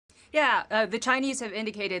Yeah, the Chinese have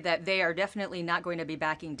indicated that they are definitely not going to be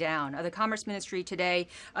backing down. The Commerce Ministry today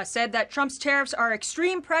said that Trump's tariffs are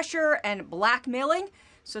extreme pressure and blackmailing.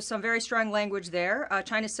 So some very strong language there.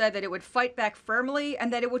 China said that it would fight back firmly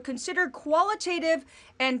and that it would consider qualitative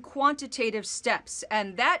and quantitative steps.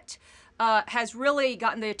 And that has really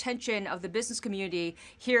gotten the attention of the business community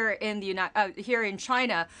here in here in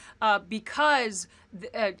China because,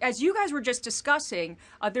 as you guys were just discussing,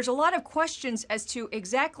 there's a lot of questions as to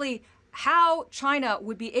exactly how China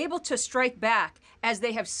would be able to strike back, as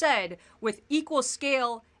they have said, with equal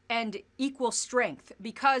scale and equal strength.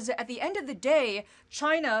 Because at the end of the day,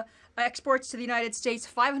 China exports to the United States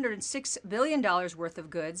 $506 billion worth of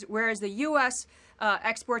goods, whereas the U.S.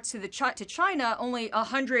 Exports to China only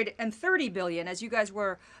 $130 billion, as you guys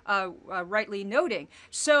were rightly noting.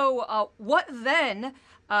 So what then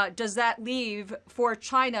does that leave for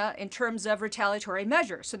China in terms of retaliatory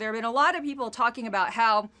measures? So there have been a lot of people talking about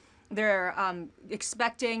how they're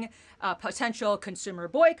expecting potential consumer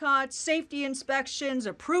boycotts, safety inspections,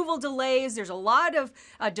 approval delays. There's a lot of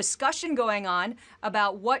discussion going on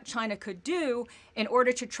about what China could do in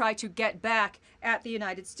order to try to get back at the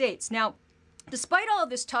United States. Now, despite all of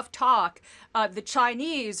this tough talk, the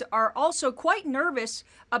Chinese are also quite nervous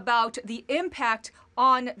about the impact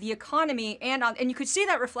on the economy and you could see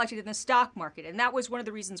that reflected in the stock market. And that was one of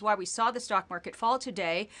the reasons why we saw the stock market fall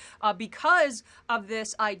today, because of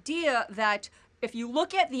this idea that if you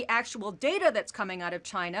look at the actual data that's coming out of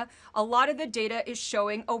China, a lot of the data is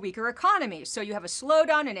showing a weaker economy. So you have a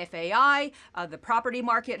slowdown in FAI. The property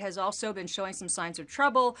market has also been showing some signs of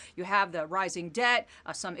trouble. You have the rising debt,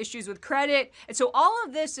 some issues with credit. And so all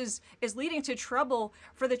of this is leading to trouble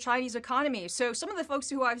for the Chinese economy. So some of the folks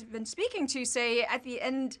who I've been speaking to say at the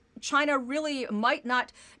end, China really might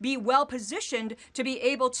not be well positioned to be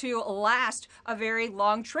able to last a very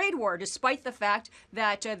long trade war, despite the fact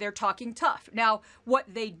that they're talking tough. Now, what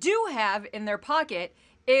they do have in their pocket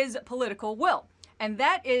is political will. And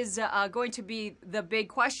that is going to be the big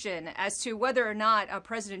question as to whether or not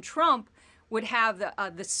President Trump would have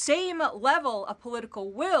the same level of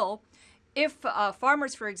political will if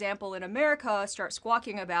farmers, for example, in America start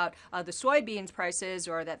squawking about the soybeans prices,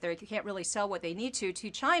 or that they can't really sell what they need to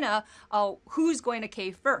China, who's going to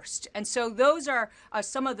cave first? And so those are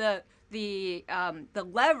some of the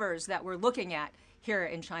levers that we're looking at here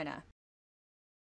in China.